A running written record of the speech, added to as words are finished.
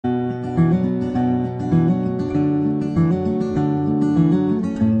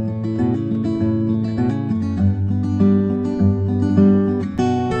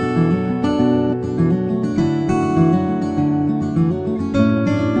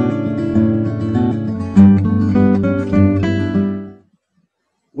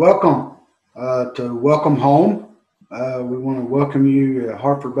Welcome to Welcome Home. We want to welcome you at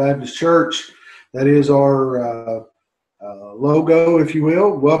Hartford Baptist Church. That is our logo, if you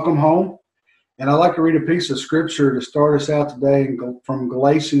will. Welcome home. And I'd like to read a piece of scripture to start us out today from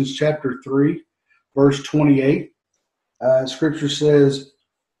Galatians chapter 3, verse 28. Scripture says,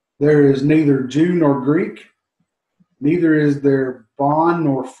 "There is neither Jew nor Greek, neither is there bond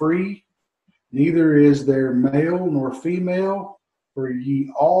nor free, neither is there male nor female, for ye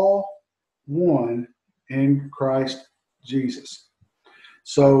all one in Christ Jesus."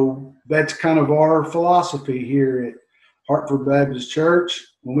 So that's kind of our philosophy here at Hartford Baptist Church.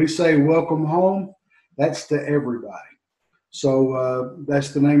 When we say welcome home, that's to everybody. So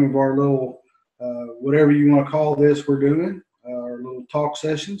that's the name of our little, whatever you want to call this, we're doing, our little talk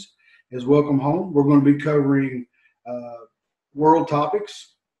sessions is welcome home. We're going to be covering world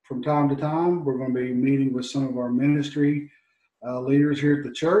topics from time to time. We're going to be meeting with some of our ministry leaders here at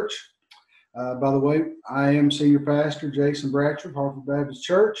the church. By the way, I am Senior Pastor Jason Bratcher, Hartford Baptist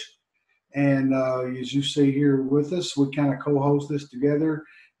Church. And as you see here with us, we kind of co-host this together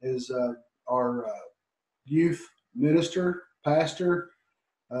as our youth minister, pastor,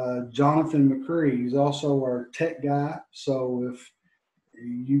 Jonathan McCree. He's also our tech guy. So if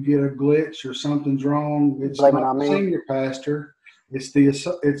you get a glitch or something's wrong, it's not the senior pastor. It's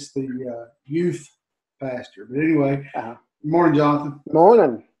the youth pastor. But anyway, Good morning, Jonathan.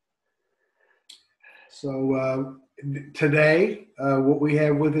 Morning. So today, what we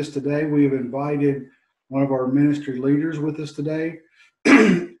have with us today, we have invited one of our ministry leaders with us today.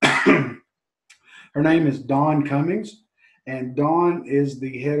 Her name is Dawn Cummings, and Dawn is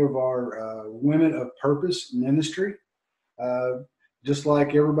the head of our Women of Purpose ministry. Just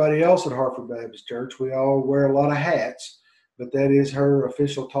like everybody else at Hartford Baptist Church, we all wear a lot of hats, but that is her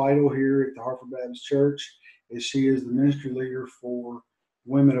official title here at the Hartford Baptist Church, is she is the ministry leader for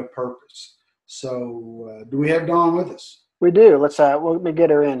Women of Purpose. So, do we have Dawn with us? We do. Let me get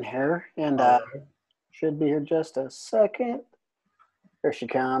her in here, and should be here just a second. Here she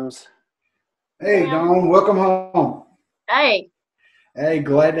comes. Hey, Dawn, welcome home. Hey. Hey,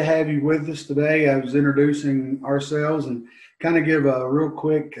 glad to have you with us today. I was introducing ourselves and kind of give a real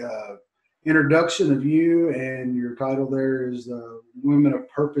quick introduction of you, and your title there is Women of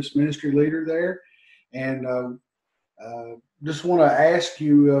Purpose Ministry Leader there. And just want to ask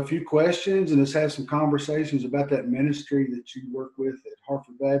you a few questions and just have some conversations about that ministry that you work with at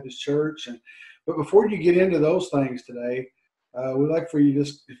Hartford Baptist Church. But before you get into those things today, we'd like for you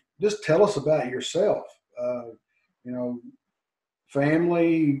just tell us about yourself.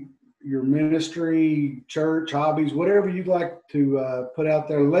 Family, your ministry, church, hobbies, whatever you'd like to put out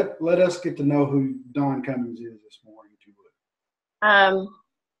there. Let us get to know who Dawn Cummings is this morning, if you would.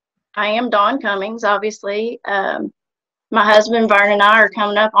 I am Dawn Cummings, obviously. My husband, Vern, and I are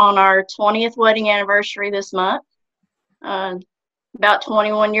coming up on our 20th wedding anniversary this month. About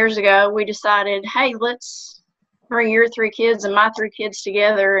 21 years ago, we decided, hey, let's bring your 3 kids and my 3 kids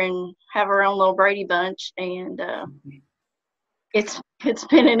together and have our own little Brady Bunch. And it's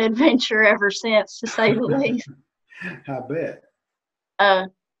been an adventure ever since, to say the least. I bet.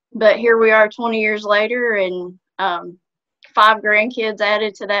 But here we are 20 years later, and 5 grandkids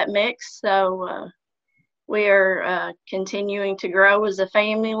added to that mix. So we are continuing to grow as a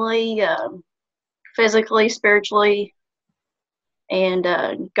family, physically, spiritually, and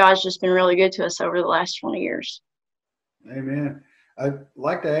God's just been really good to us over the last 20 years. Amen. I'd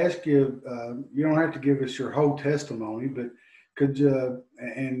like to ask you, you don't have to give us your whole testimony, but could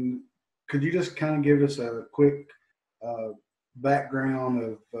you just kind of give us a quick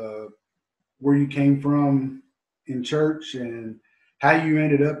background of where you came from in church and how you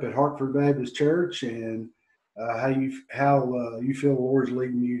ended up at Hartford Baptist Church, and how you feel the Lord's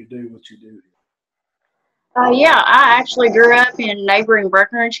leading you to do what you do? Yeah, I actually grew up in neighboring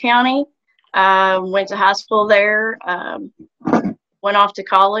Breckinridge County. Went to high school there. Went off to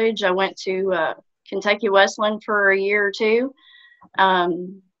college. I went to Kentucky Wesleyan for a year or 2.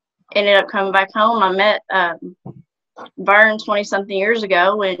 Ended up coming back home. I met Vern 20-something years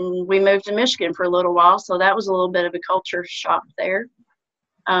ago, and we moved to Michigan for a little while, so that was a little bit of a culture shock there.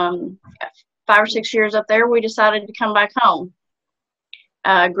 5 or 6 years up there, we decided to come back home.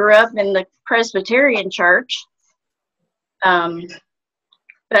 Grew up in the Presbyterian church, but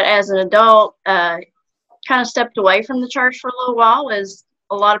as an adult, kind of stepped away from the church for a little while, as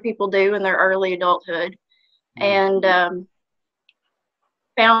a lot of people do in their early adulthood, and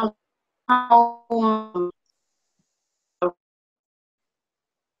found home.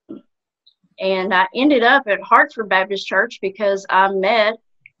 And I ended up at Hartford Baptist Church because I met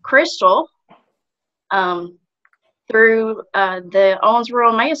Crystal through the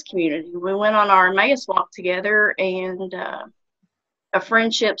Owensboro Emmaus community. We went on our Emmaus walk together, and a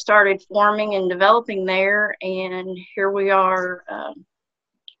friendship started forming and developing there. And here we are.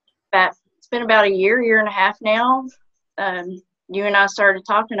 It's been about a year and a half now. You and I started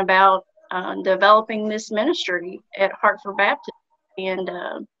talking about developing this ministry at Hartford Baptist, and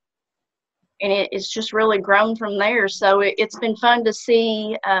it's just really grown from there. So it's been fun to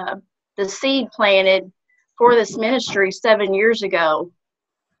see the seed planted for this ministry 7 years ago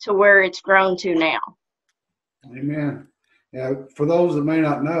to where it's grown to now. Amen. Yeah, for those that may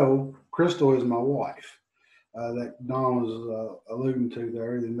not know, Crystal is my wife that Don was alluding to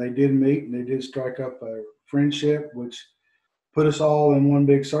there. And they did meet, and they did strike up a friendship, which put us all in one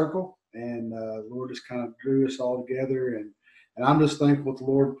big circle. And the Lord just kind of drew us all together. And I'm just thankful the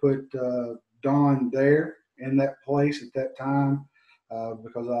Lord put Dawn there in that place at that time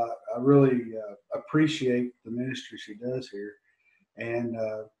because I really appreciate the ministry she does here. And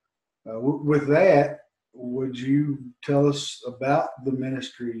with that, would you tell us about the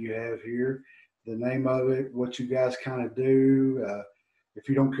ministry you have here, the name of it, what you guys kind of do? If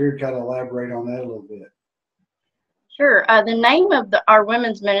you don't care, kind of elaborate on that a little bit. Sure. The name of our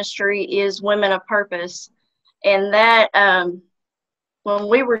women's ministry is Women of Purpose. And that, when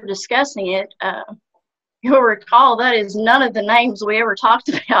we were discussing it, you'll recall that is none of the names we ever talked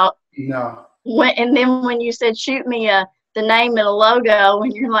about. No. And then when you said, shoot me the name and a logo,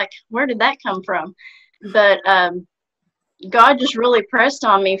 and you're like, where did that come from? But God just really pressed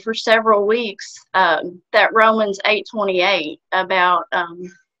on me for several weeks that Romans 8:28 about,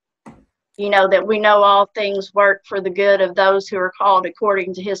 that we know all things work for the good of those who are called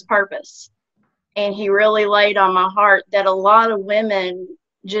according to his purpose. And he really laid on my heart that a lot of women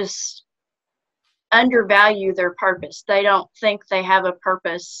just undervalue their purpose. They don't think they have a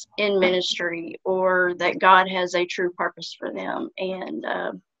purpose in ministry or that God has a true purpose for them. And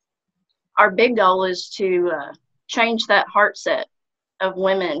our big goal is to change that heart set of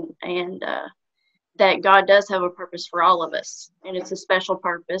women, and that God does have a purpose for all of us. And it's a special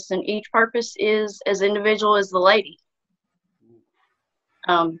purpose. And each purpose is as individual as the lady.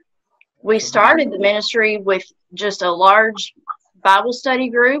 We started the ministry with just a large Bible study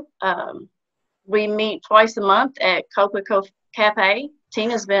group. We meet twice a month at Copa Cafe.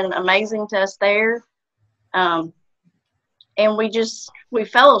 Tina's been amazing to us there. And we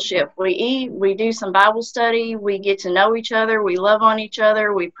fellowship, we eat, we do some Bible study, we get to know each other, we love on each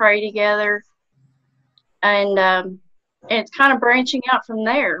other, we pray together. And it's kind of branching out from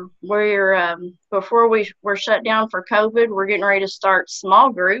there. Before we're shut down for COVID, we're getting ready to start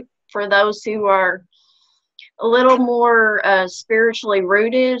small group for those who are a little more spiritually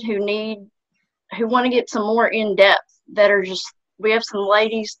rooted, who want to get some more in depth, we have some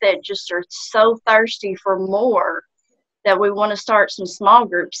ladies that just are so thirsty for more that we want to start some small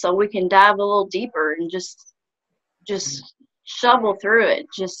groups so we can dive a little deeper and just shovel through it,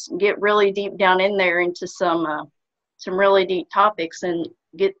 just get really deep down in there into some really deep topics, and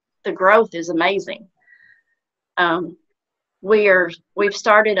the growth is amazing. We've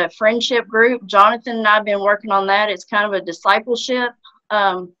started a friendship group. Jonathan and I have been working on that. It's kind of a discipleship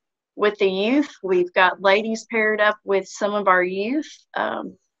with the youth. We've got ladies paired up with some of our youth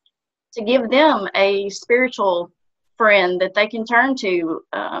to give them a spiritual friend that they can turn to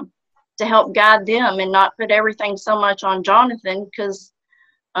help guide them and not put everything so much on Jonathan, because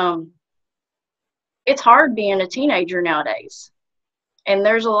it's hard being a teenager nowadays. And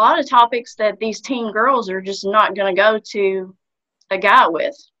there's a lot of topics that these teen girls are just not going to go to a guy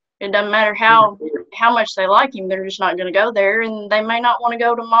with. It doesn't matter how much they like him, they're just not going to go there, and they may not want to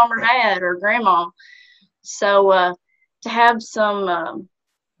go to mom or dad or grandma. So to have some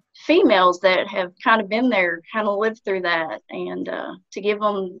females that have kind of been there, kind of lived through that, and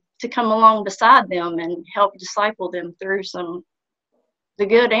to come along beside them and help disciple them through the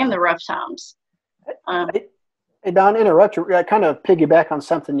good and the rough times. Hey, Don, interrupt you. I kind of piggyback on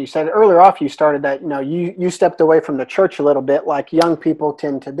something you said earlier. You started that, you stepped away from the church a little bit, like young people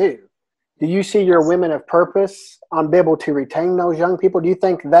tend to do. Do you see your women of purpose be able to retain those young people? Do you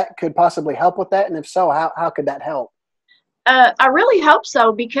think that could possibly help with that? And if so, how could that help? I really hope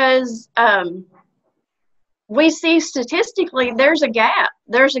so, because we see statistically there's a gap.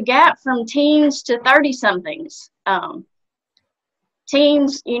 There's a gap from teens to 30-somethings.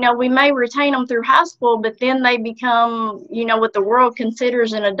 Teens, we may retain them through high school, but then they become, what the world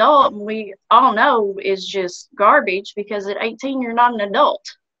considers an adult, and we all know is just garbage, because at 18 you're not an adult.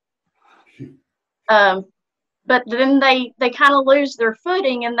 But then they kind of lose their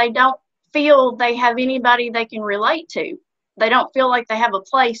footing, and they don't feel they have anybody they can relate to. They don't feel like they have a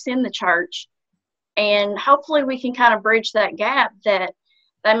place in the church. And hopefully we can kind of bridge that gap that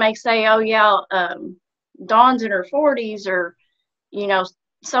they may say, oh yeah, Dawn's in her 40s, or, you know,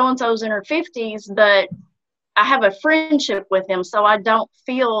 so-and-so's in her 50s, but I have a friendship with them, so I don't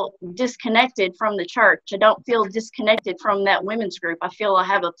feel disconnected from the church. I don't feel disconnected from that women's group. I feel I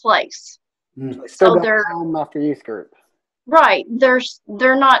have a place. They still So got they're home after youth group. right.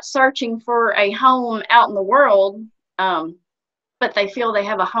 They're not searching for a home out in the world, but they feel they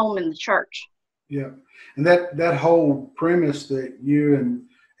have a home in the church. Yeah, and that whole premise that you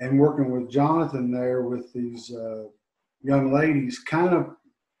and working with Jonathan there with these young ladies kind of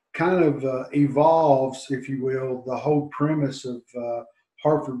evolves, if you will. The whole premise of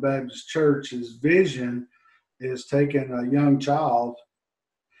Hartford Baptist Church's vision is taking a young child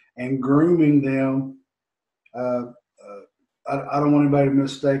and grooming them. I don't want anybody to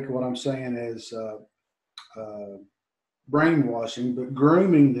mistake what I'm saying as brainwashing, but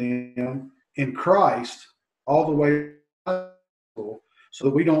grooming them in Christ all the way so that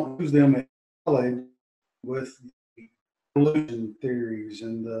we don't lose them in college with evolution theories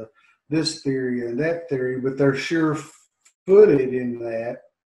and this theory and that theory, but they're sure-footed in that.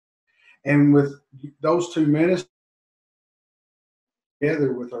 And with those two ministers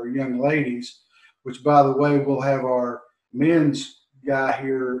together with our young ladies, which, by the way, we'll have our men's guy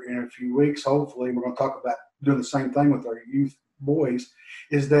here in a few weeks, hopefully. We're going to talk about doing the same thing with our youth boys,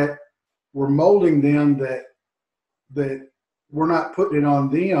 is that we're molding them that we're not putting it on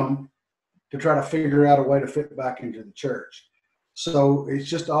them to try to figure out a way to fit back into the church. So it's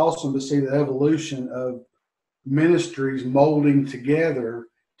just awesome to see the evolution of ministries molding together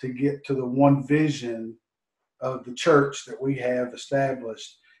to get to the one vision of the church that we have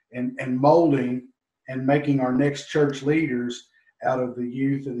established, and molding and making our next church leaders out of the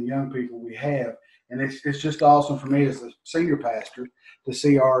youth and the young people we have. And it's just awesome for me as the senior pastor to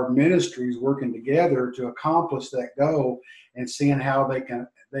see our ministries working together to accomplish that goal, and seeing how they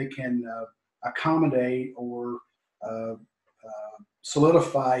can accommodate or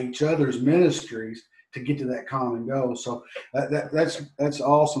solidify each other's ministries to get to that common goal. So that's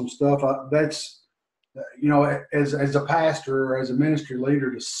awesome stuff. That's, you know, as a pastor or as a ministry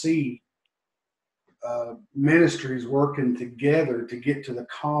leader, to see ministries working together to get to the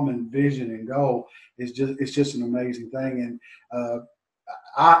common vision and goal it's just an amazing thing. And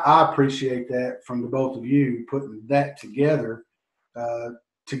I appreciate that from the both of you putting that together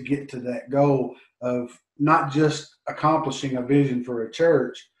to get to that goal of not just accomplishing a vision for a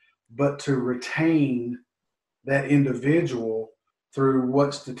church, but to retain that individual through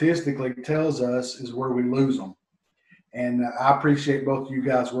what statistically tells us is where we lose them. And I appreciate both of you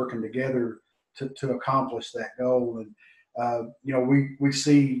guys working together to accomplish that goal. And, you know, we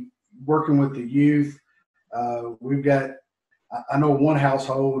see working with the youth, we've got, I know one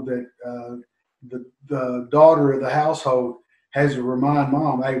household that the daughter of the household has to remind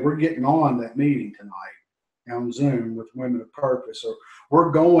mom, hey, we're getting on that meeting tonight on Zoom with Women of Purpose, or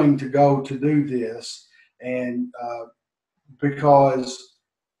we're going to go to do this. And because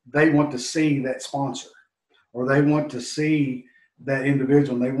they want to see that sponsor, or they want to see that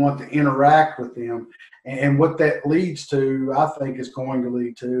individual, and they want to interact with them. And what that leads to, I think is going to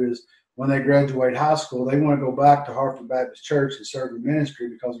lead to, is when they graduate high school, they want to go back to Hartford Baptist Church and serve in ministry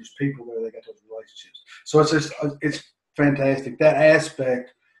because there's people there, they got those relationships. So it's fantastic. That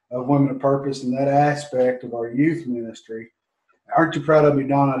aspect of Women of Purpose and that aspect of our youth ministry. Aren't you proud of me,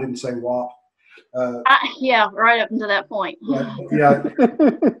 Don? I didn't say WAP. Yeah, right up until that point. Yeah.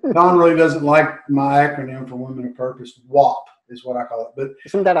 Don really doesn't like my acronym for Women of Purpose. WAP is what I call it. But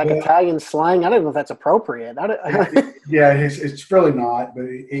isn't that like Italian slang? I don't know if that's appropriate. Yeah, it's really not, but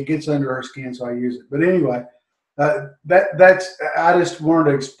it gets under our skin, so I use it. But anyway, that's I just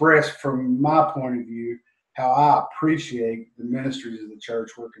wanted to express from my point of view how I appreciate the ministries of the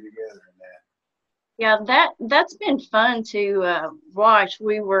church working together in that. Yeah, that's been fun to watch.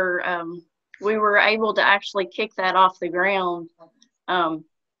 We were able to actually kick that off the ground.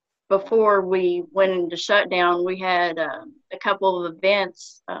 Before we went into shutdown, we had a couple of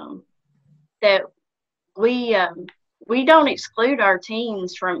events that we don't exclude our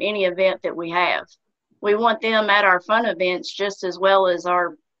teens from any event that we have. We want them at our fun events just as well as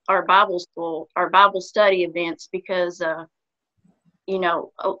our Bible school, our Bible study events, because you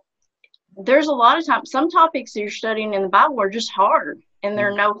know, there's a lot of times some topics that you're studying in the Bible are just hard and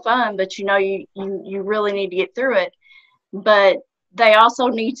they're no fun, but you know you really need to get through it. But they also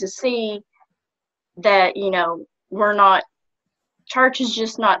need to see that, you know, church is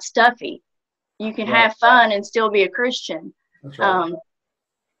just not stuffy. You can have fun and still be a Christian. That's right.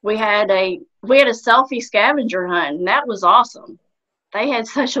 We had a selfie scavenger hunt, and that was awesome. They had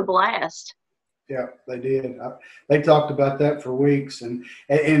such a blast. Yeah, they did. They talked about that for weeks, and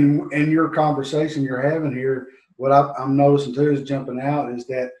in your conversation you're having here, what I'm noticing too is jumping out is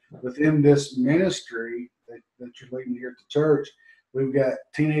that within this ministry that you're leading here at the church, we've got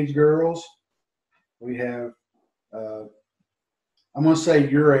teenage girls. We have, I'm going to say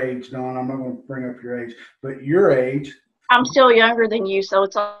your age, Don. I'm not going to bring up your age, but your age. I'm still younger than you, so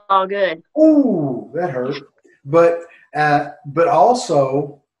it's all good. Ooh, that hurt. But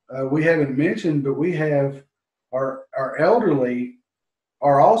also we haven't mentioned, but we have our elderly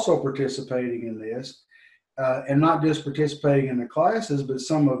are also participating in this, and not just participating in the classes, but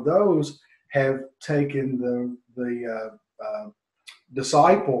some of those have taken the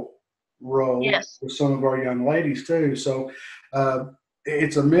disciple role Yes. with some of our young ladies too. So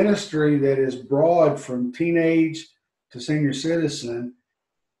it's a ministry that is broad from teenage to senior citizen,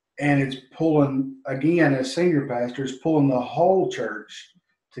 and it's pulling, again, as senior pastors, pulling the whole church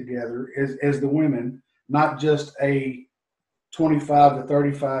together as the women, not just a 25 to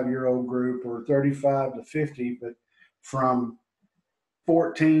 35-year-old group or 35 to 50, but from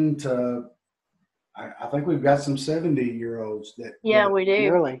 14 to, I think we've got some 70-year-olds that. Yeah, we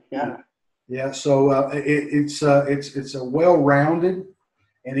do. Really? Yeah. Yeah. So it's a well-rounded,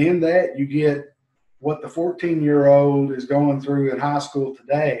 and in that you get what the 14-year-old is going through in high school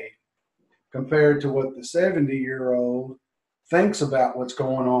today compared to what the 70-year-old thinks about what's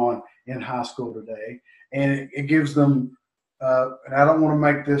going on in high school today. And it gives them, and I don't want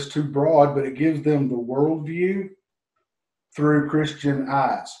to make this too broad, but it gives them the worldview through Christian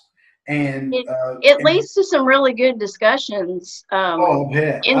eyes. And it leads to some really good discussions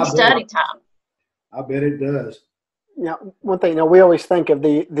in study time. I bet it does. One thing, we always think of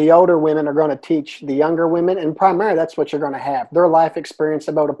the older women are going to teach the younger women, and primarily that's what you're going to have. Their life experience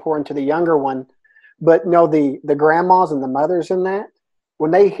about to pour into the younger one. But the grandmas and the mothers in that,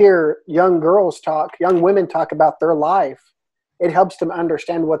 when they hear young women talk about their life, it helps them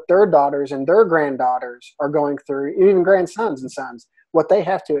understand what their daughters and their granddaughters are going through, even grandsons and sons, what they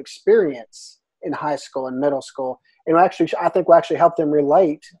have to experience in high school and middle school. And I think will actually help them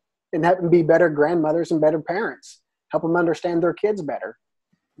relate and help them be better grandmothers and better parents. Help them understand their kids better.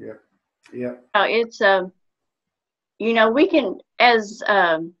 Yeah. Yeah. It's,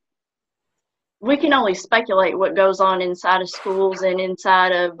 we can only speculate what goes on inside of schools and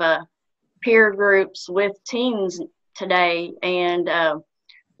inside of peer groups with teens today. And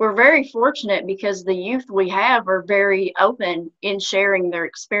we're very fortunate because the youth we have are very open in sharing their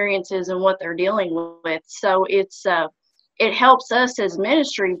experiences and what they're dealing with. So it helps us as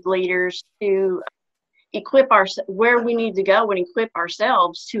ministry leaders to equip where we need to go and equip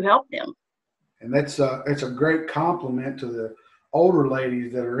ourselves to help them. And it's a great compliment to the older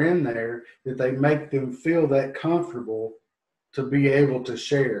ladies that are in there, that they make them feel that comfortable to be able to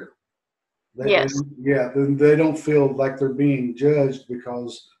share. Yes. They don't feel like they're being judged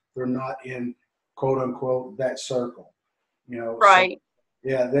because they're not in quote unquote that circle. Right. So,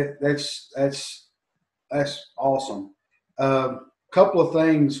 yeah, that's awesome. Couple of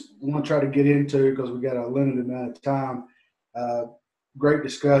things I want to try to get into because we got a limited amount of time. Great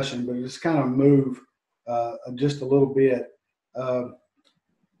discussion, but just kind of move just a little bit.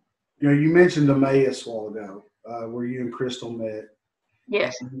 You mentioned Emmaus a while ago, where you and Crystal met.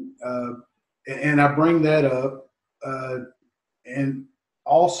 Yes. And I bring that up, and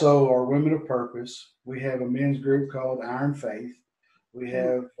also our Women of Purpose. We have a men's group called Iron Faith. We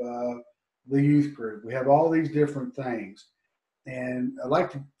have the youth group. We have all these different things. And I'd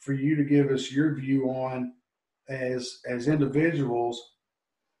like for you to give us your view on, as individuals,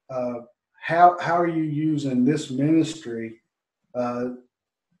 how are you using this ministry, that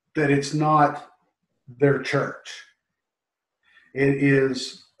it's not their church. It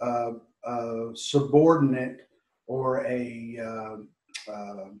is a subordinate or a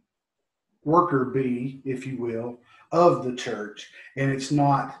worker bee, if you will, of the church, and it's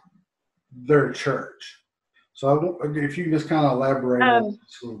not their church. So if you just kind of elaborate on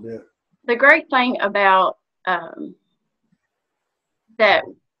this a little bit. The great thing about that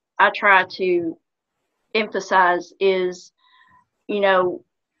I try to emphasize is,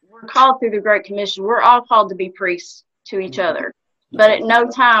 we're called through the Great Commission. We're all called to be priests to each other, but at no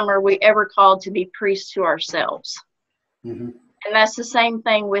time are we ever called to be priests to ourselves. Mm-hmm. And that's the same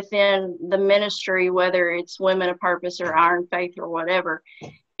thing within the ministry, whether it's Women of Purpose or Iron Faith or whatever.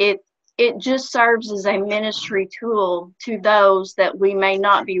 It just serves as a ministry tool to those that we may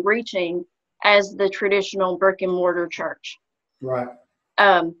not be reaching as the traditional brick and mortar church. Right.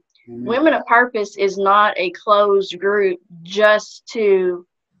 Women of Purpose is not a closed group just to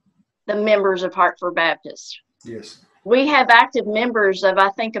the members of Hartford Baptist. Yes. we have active members of, I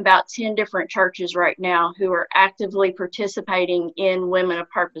think, about 10 different churches right now who are actively participating in Women of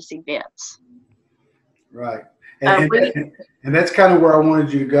Purpose events. Right. Uh, And, we, and, and that's kind of where I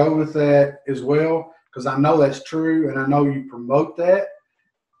wanted you to go with that as well, because I know that's true, and I know you promote that.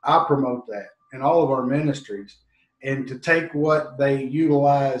 I promote that in all of our ministries. And to take what they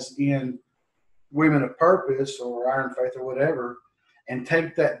utilize in Women of Purpose or Iron Faith or whatever, and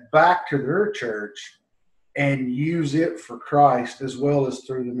take that back to their church and use it for Christ as well as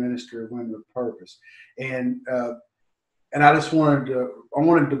through the ministry of Women of Purpose. And I just wanted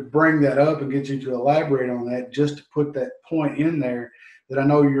to bring that up and get you to elaborate on that, just to put that point in there that I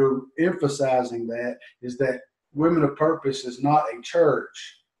know you're emphasizing, that is that Women of Purpose is not a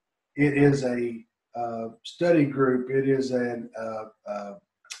church. It is a study group. It is a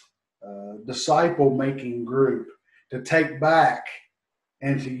disciple-making group to take back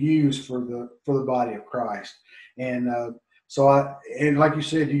and to use for the body of Christ. And and like you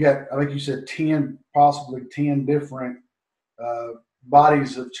said, I think you said 10, possibly 10 different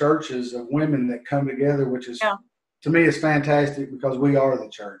bodies of churches of women that come together, which is, to me, is fantastic, because we are the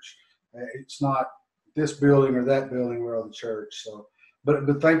church. It's not this building or that building, we're the church. So,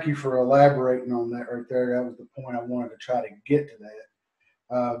 but thank you for elaborating on that right there. That was the point I wanted to try to get to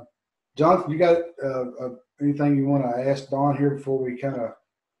that. Jonathan, you got anything you want to ask Dawn here before we kind of?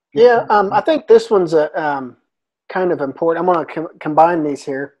 Yeah, I think this one's kind of important. I'm going to combine these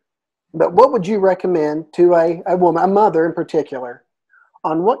here. But what would you recommend to a woman, a mother in particular,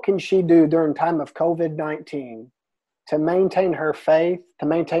 on what can she do during time of COVID-19 to maintain her faith, to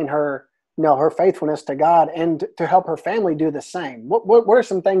maintain her, her faithfulness to God, and to help her family do the same? What are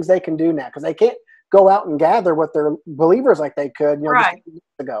some things they can do now? Because they can't go out and gather with their believers like they could, just a few years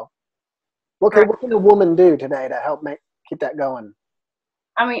ago. What can a woman do today to help keep that going?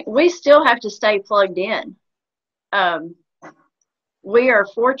 I mean, we still have to stay plugged in. We are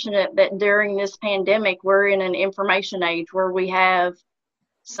fortunate that during this pandemic, we're in an information age where we have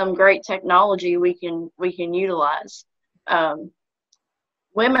some great technology we can utilize.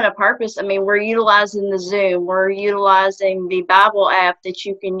 Women of Purpose, I mean, we're utilizing the Zoom. We're utilizing the Bible app that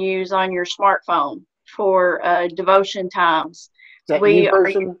you can use on your smartphone for devotion times. Is that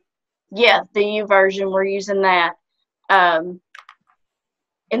YouVersion? Yeah, the YouVersion. We're using that.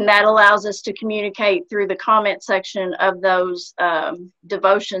 And that allows us to communicate through the comment section of those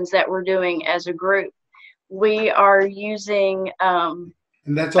devotions that we're doing as a group. We are using and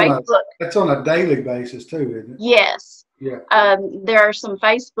that's Facebook. On a daily basis too, isn't it? Yes. Yeah. There are some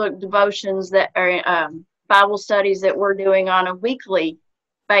Facebook devotions that are Bible studies that we're doing on a weekly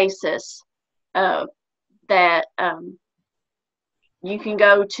basis that you can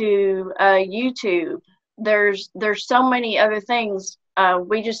go to YouTube. There's so many other things.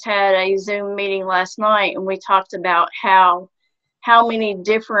 We just had a Zoom meeting last night, and we talked about how many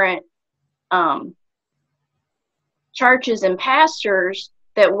different churches and pastors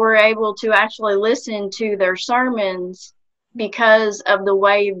that we're able to actually listen to their sermons because of the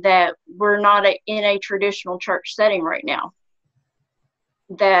way that we're not in a traditional church setting right now.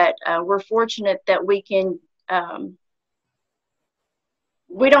 That we're fortunate that we can,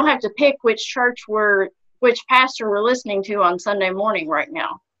 we don't have to pick which pastor we're listening to on Sunday morning right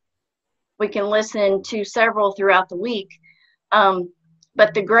now. We can listen to several throughout the week.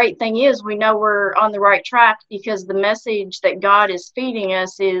 But the great thing is we know we're on the right track because the message that God is feeding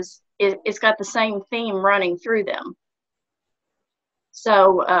us it's got the same theme running through them.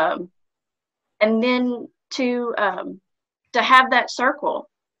 So, and then to have that circle,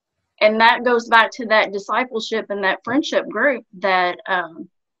 and that goes back to that discipleship and that friendship group that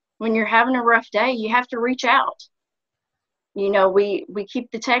when you're having a rough day, you have to reach out. We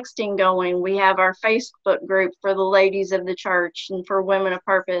keep the texting going. We have our Facebook group for the ladies of the church and for Women of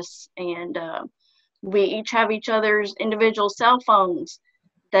Purpose. And we each have each other's individual cell phones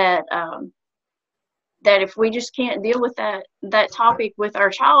that if we just can't deal with that topic with our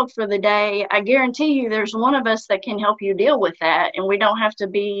child for the day, I guarantee you there's one of us that can help you deal with that. And we don't have to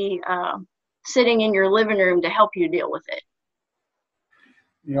be sitting in your living room to help you deal with it.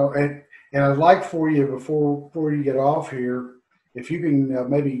 And I'd like for you, before you get off here, if you can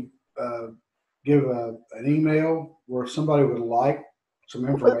maybe give an email where somebody would like some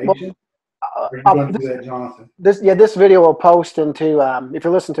information. Or you want to do that, Jonathan? This video will post into, if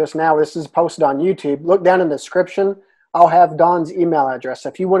you're listening to us now, this is posted on YouTube. Look down in the description. I'll have Dawn's email address.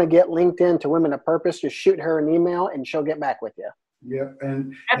 If you want to get linked into Women of Purpose, just shoot her an email and she'll get back with you. Yeah,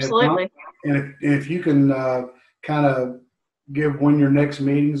 and absolutely. And if you can kind of give when your next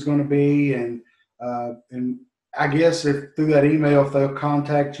meeting is going to be, and I guess if through that email, if they'll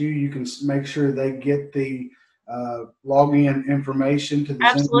contact you, you can make sure they get the login information to the Zoom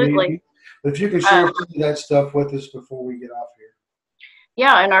Absolutely. meeting. But if you can share some of that stuff with us before we get off here.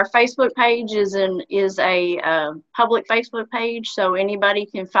 Yeah, and our Facebook page is a public Facebook page, so anybody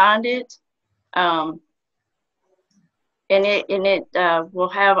can find it. And it will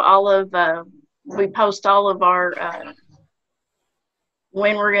have all of we post all of our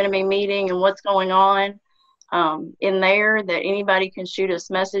when we're going to be meeting and what's going on in there, that anybody can shoot us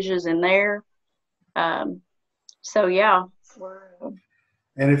messages in there. So yeah.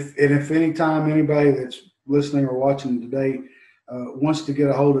 And if any time anybody that's listening or watching today wants to get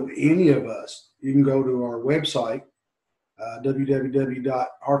a hold of any of us, you can go to our website,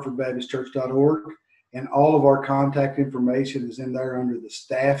 www.hartfordbaptistchurch.org, and all of our contact information is in there under the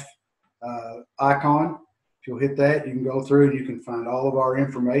staff icon. If you'll hit that, you can go through and you can find all of our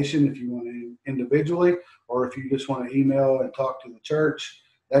information if you want to individually, or if you just want to email and talk to the church,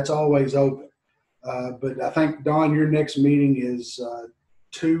 that's always open. But I think, Don, your next meeting is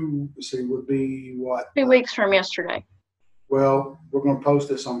would be what? 2 weeks from yesterday. Well, we're going to post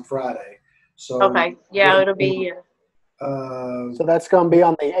this on Friday. So okay, yeah, it'll be. So that's going to be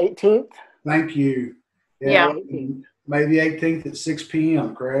on the 18th. Thank you. Yeah. May the 18th at 6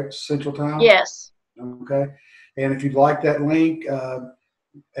 p.m. Correct? Central Time. Yes. Okay. And if you'd like that link,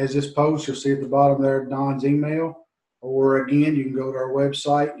 as this post, you'll see at the bottom there Don's email. Or again, you can go to our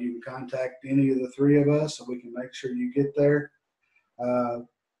website. You can contact any of the three of us, so we can make sure you get there. Don,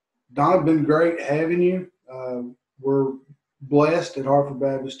 it's been great having you. We're blessed at Hartford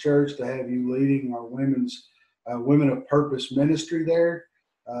Baptist Church to have you leading our women's Women of Purpose ministry there.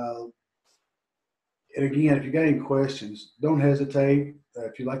 And again, if you got any questions, don't hesitate.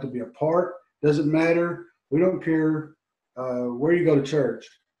 If you'd like to be a part, doesn't matter. We don't care where you go to church.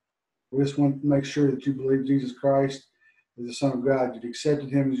 We just want to make sure that you believe Jesus Christ is the Son of God. You've accepted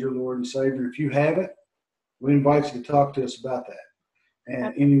him as your Lord and Savior. If you haven't, we invite you to talk to us about that.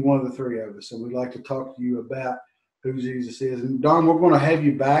 And any one of the three of us. And we'd like to talk to you about who Jesus is. And Don, we're going to have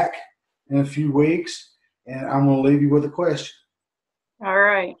you back in a few weeks, and I'm going to leave you with a question. All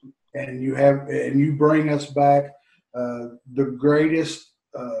right. And you bring us back the greatest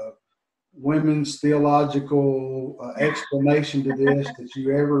women's theological explanation to this that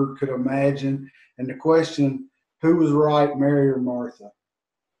you ever could imagine. And the question, who was right, Mary or Martha?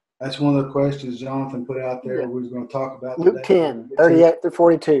 That's one of the questions Jonathan put out there. Yeah. We was going to talk about Luke 10, 38 through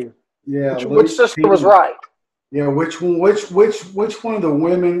 42. Yeah. Which sister was right? Yeah. Which one of the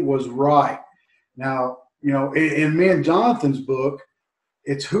women was right? Now, in me and Jonathan's book,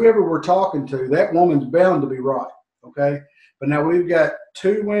 it's whoever we're talking to, that woman's bound to be right. Okay. But now we've got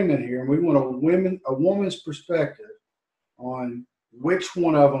two women here, and we want a woman's perspective on which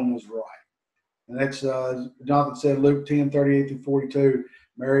one of them was right. And that's, Jonathan said, Luke 10, 38 through 42,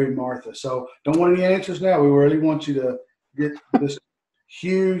 Mary and Martha. So don't want any answers now. We really want you to get this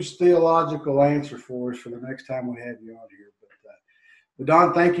huge theological answer for us for the next time we have you on here. But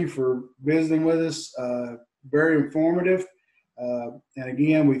Don, thank you for visiting with us. Very informative. And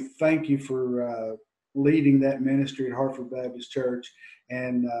again, we thank you for leading that ministry at Hartford Baptist Church.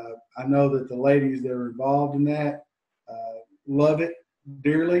 And I know that the ladies that are involved in that love it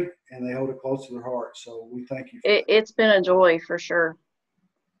dearly, and they hold it close to their heart. So we thank you. It's been a joy for sure.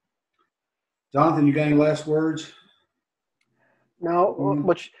 Jonathan, you got any last words?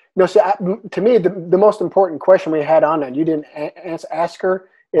 No, to me, the most important question we had on it, you didn't ask her,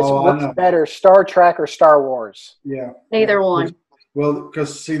 is what's better, Star Trek or Star Wars? Yeah. Neither one. Well,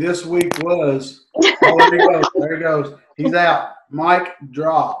 because see, this week was, there he goes. There he goes. He's out. Mic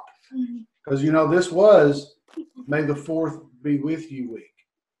drop. Because, this was May the 4th be with you week.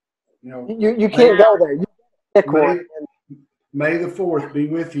 You can't go there. You pick one. May the 4th be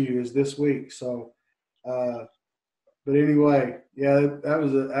with you is this week. So, but anyway, yeah,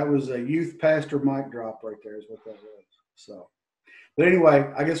 that was a youth pastor mic drop right there is what that was. So, but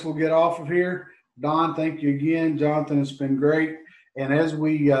anyway, I guess we'll get off of here. Don, thank you again. Jonathan, it's been great. And as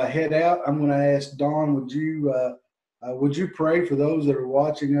we head out, I'm going to ask Don, would you pray for those that are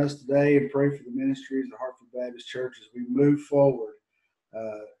watching us today and pray for the ministries of Hartford Baptist Church as we move forward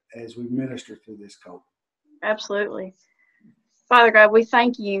as we minister through this COVID? Absolutely. Father God, we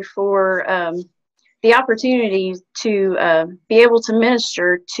thank you for the opportunity to be able to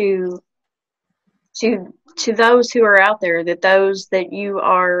minister to those who are out there, that those that you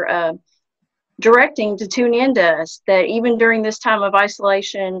are directing to tune into us, that even during this time of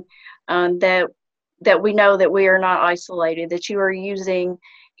isolation, that we know that we are not isolated, that you are using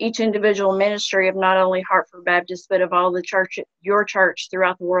each individual ministry of not only Hartford Baptist, but of all the your church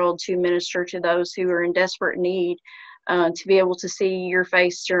throughout the world to minister to those who are in desperate need to be able to see your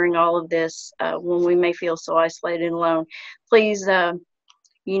face during all of this when we may feel so isolated and alone. Please,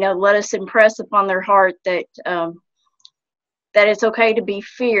 let us impress upon their heart that that it's okay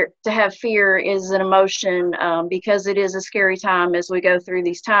to have fear is an emotion, because it is a scary time as we go through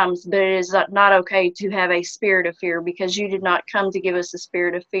these times, but it is not okay to have a spirit of fear, because you did not come to give us a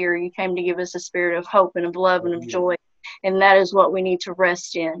spirit of fear. You came to give us a spirit of hope and of love and of joy. And that is what we need to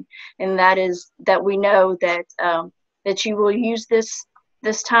rest in. And that is that we know that, that you will use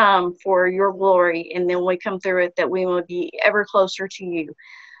this time for your glory. And then when we come through it, that we will be ever closer to you.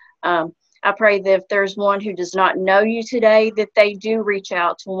 I pray that if there's one who does not know you today, that they do reach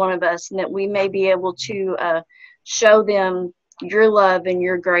out to one of us, and that we may be able to show them your love and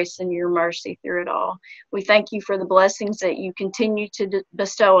your grace and your mercy through it all. We thank you for the blessings that you continue to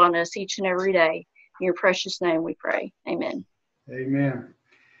bestow on us each and every day. In your precious name we pray. Amen. Amen.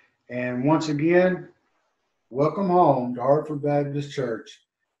 And once again, welcome home to Hartford Baptist Church.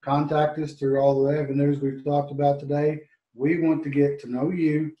 Contact us through all the avenues we've talked about today. We want to get to know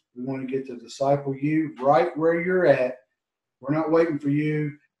you. We want to get to disciple you right where you're at. We're not waiting for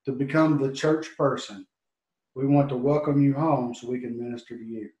you to become the church person. We want to welcome you home so we can minister to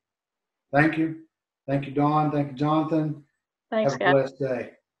you. Thank you. Thank you, Dawn. Thank you, Jonathan. Thanks, Have a guys. blessed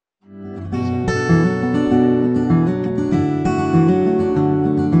day.